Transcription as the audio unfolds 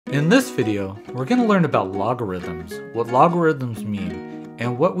In this video, we're going to learn about logarithms, what logarithms mean,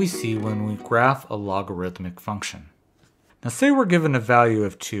 and what we see when we graph a logarithmic function. Now say we're given a value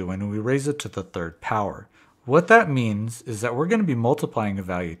of 2 and we raise it to the third power. What that means is that we're going to be multiplying a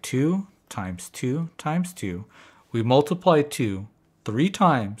value 2 times 2 times 2. We multiply 2 3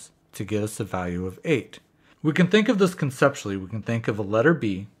 times to get us a value of 8. We can think of this conceptually. We can think of a letter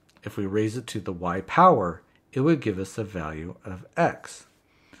b. If we raise it to the y power, it would give us a value of x.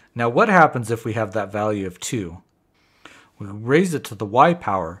 Now what happens if we have that value of 2? We raise it to the y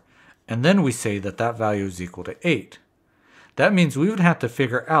power, and then we say that that value is equal to 8. That means we would have to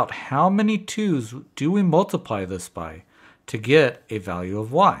figure out how many 2's do we multiply this by to get a value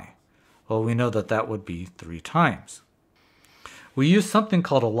of y. Well, we know that that would be 3 times. We use something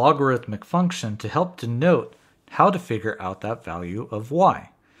called a logarithmic function to help denote how to figure out that value of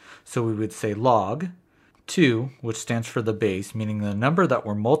y. So we would say log₂, which stands for the base, meaning the number that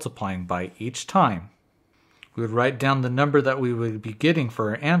we're multiplying by each time. We would write down the number that we would be getting for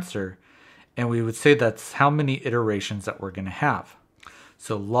our answer, and we would say that's how many iterations that we're going to have.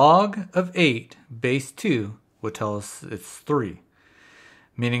 So log of 8 base 2 would tell us it's 3,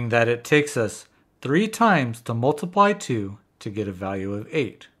 meaning that it takes us 3 times to multiply 2 to get a value of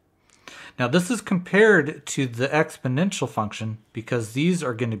 8. Now this is compared to the exponential function because these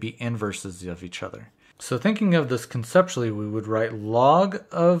are going to be inverses of each other. So thinking of this conceptually, we would write log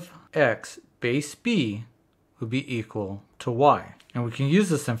of x base b would be equal to y. And we can use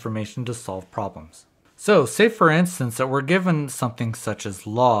this information to solve problems. So say for instance that we're given something such as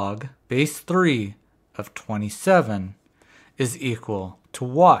log base 3 of 27 is equal to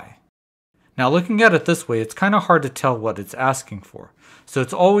y. Now looking at it this way, it's kind of hard to tell what it's asking for. So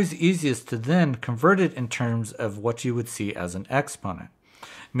it's always easiest to then convert it in terms of what you would see as an exponent.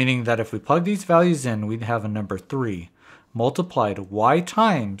 Meaning that if we plug these values in, we'd have a number 3 multiplied y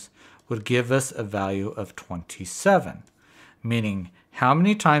times would give us a value of 27. Meaning, how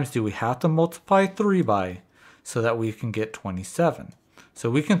many times do we have to multiply 3 by so that we can get 27? So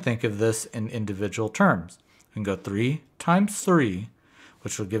we can think of this in individual terms. We can go 3 times 3,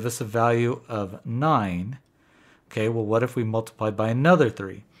 which will give us a value of 9. Okay, well what if we multiplied by another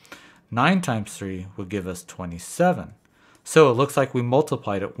 3? 9 times 3 would give us 27. So it looks like we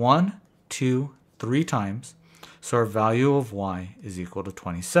multiplied it 1, 2, 3 times. So our value of y is equal to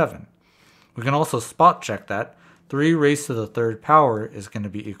 27. We can also spot check that. 3 raised to the third power is going to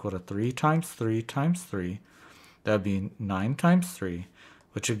be equal to 3 times 3 times 3. That would be 9 times 3,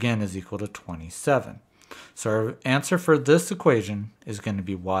 which again is equal to 27. So our answer for this equation is going to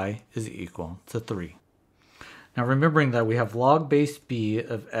be y is equal to 3. Now remembering that we have log base b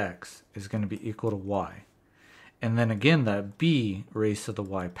of x is going to be equal to y. And then again that b raised to the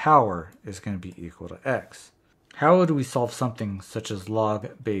y power is going to be equal to x. How would we solve something such as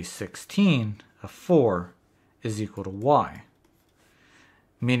log base 16 of 4 is equal to y?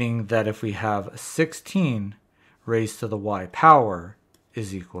 Meaning that if we have 16 raised to the y power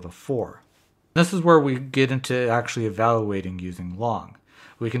is equal to 4. This is where we get into actually evaluating using log.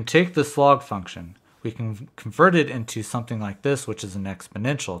 We can take this log function, we can convert it into something like this, which is an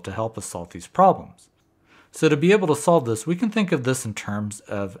exponential, to help us solve these problems. So to be able to solve this, we can think of this in terms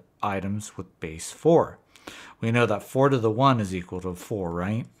of items with base 4. We know that 4 to the 1 is equal to 4,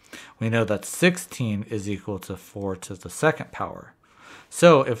 right? We know that 16 is equal to 4 to the second power.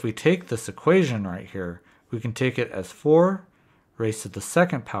 So if we take this equation right here, we can take it as 4 raised to the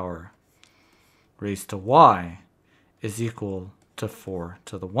second power raised to y is equal to 4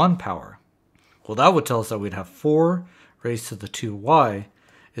 to the 1 power. Well, that would tell us that we'd have 4 raised to the 2y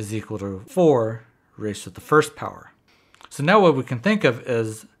is equal to 4 raised to the first power. So now what we can think of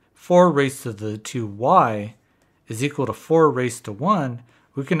is 4 raised to the 2y is equal to 4 raised to 1.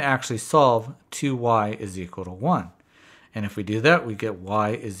 We can actually solve 2y is equal to 1. And if we do that, we get y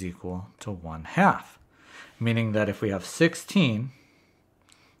is equal to 1/2. Meaning that if we have 16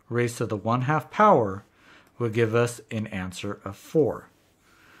 raised to the 1/2 power would give us an answer of 4.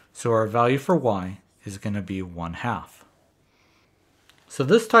 So our value for y is going to be 1/2. So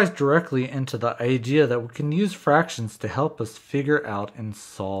this ties directly into the idea that we can use fractions to help us figure out and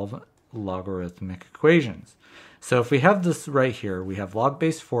solve logarithmic equations. So if we have this right here, we have log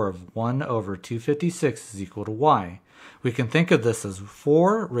base 4 of 1 over 256 is equal to y. We can think of this as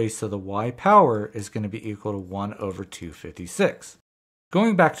 4 raised to the y power is going to be equal to 1 over 256.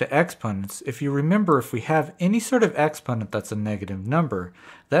 Going back to exponents, if you remember, if we have any sort of exponent that's a negative number,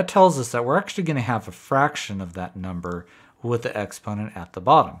 that tells us that we're actually going to have a fraction of that number with the exponent at the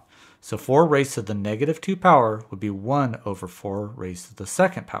bottom. So 4 raised to the negative 2 power would be 1 over 4 raised to the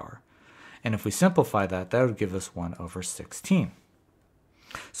second power. And if we simplify that, that would give us 1 over 16.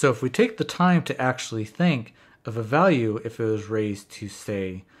 So if we take the time to actually think of a value if it was raised to,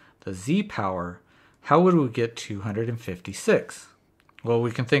 say, the z power, how would we get 256? Well,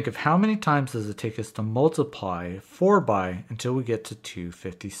 we can think of how many times does it take us to multiply 4 by until we get to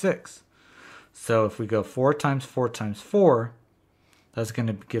 256. So if we go 4 times 4 times 4, that's going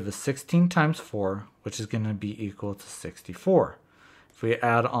to give us 16 times 4, which is going to be equal to 64. If we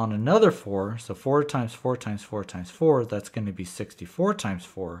add on another 4, so 4 times 4 times 4 times 4, that's going to be 64 times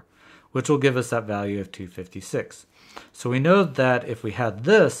 4, which will give us that value of 256. So we know that if we had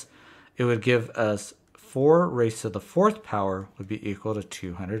this, it would give us 4 raised to the 4th power would be equal to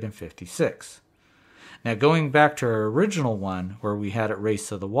 256. Now going back to our original one where we had it raised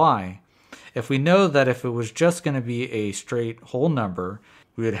to the y, if we know that if it was just going to be a straight whole number,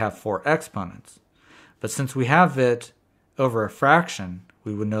 we would have 4 exponents. But since we have it over a fraction,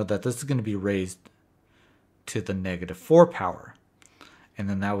 we would know that this is going to be raised to the negative 4 power. And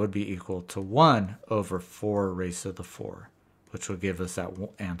then that would be equal to 1 over 4 raised to the 4, which will give us that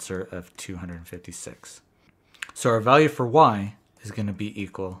answer of 256. So our value for y is going to be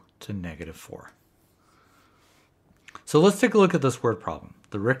equal to negative 4. So let's take a look at this word problem.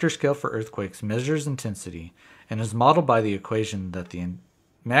 The Richter scale for earthquakes measures intensity and is modeled by the equation that the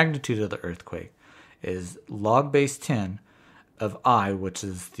magnitude of the earthquake is log base 10 of I, which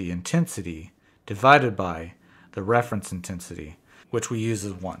is the intensity, divided by the reference intensity, which we use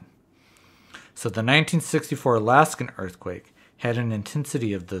as 1. So the 1964 Alaskan earthquake had an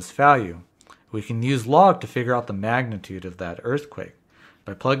intensity of this value. We can use log to figure out the magnitude of that earthquake.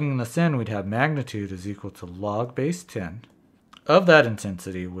 By plugging this in, we'd have magnitude is equal to log base 10 of that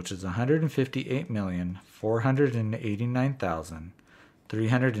intensity, which is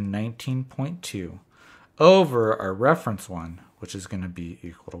 158,489,319.2, over our reference one, which is going to be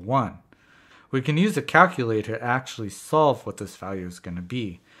equal to 1. We can use a calculator to actually solve what this value is going to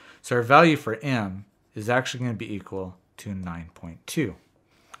be. So our value for m is actually going to be equal to 9.2.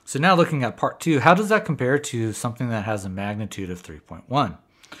 So now looking at part 2, how does that compare to something that has a magnitude of 3.1?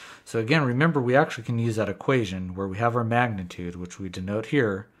 So again, remember we actually can use that equation where we have our magnitude, which we denote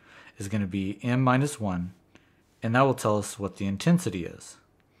here, is going to be m minus 1, and that will tell us what the intensity is.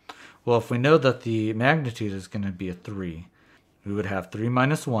 Well, if we know that the magnitude is going to be a 3, we would have 3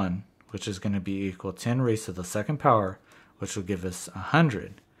 minus 1, which is going to be equal to 10 raised to the 2nd power, which will give us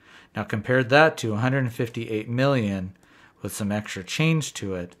 100. Now compare that to 158 million with some extra change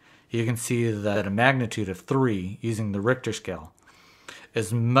to it, you can see that a magnitude of 3 using the Richter scale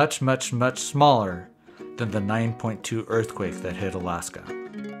is much, much, much smaller than the 9.2 earthquake that hit Alaska.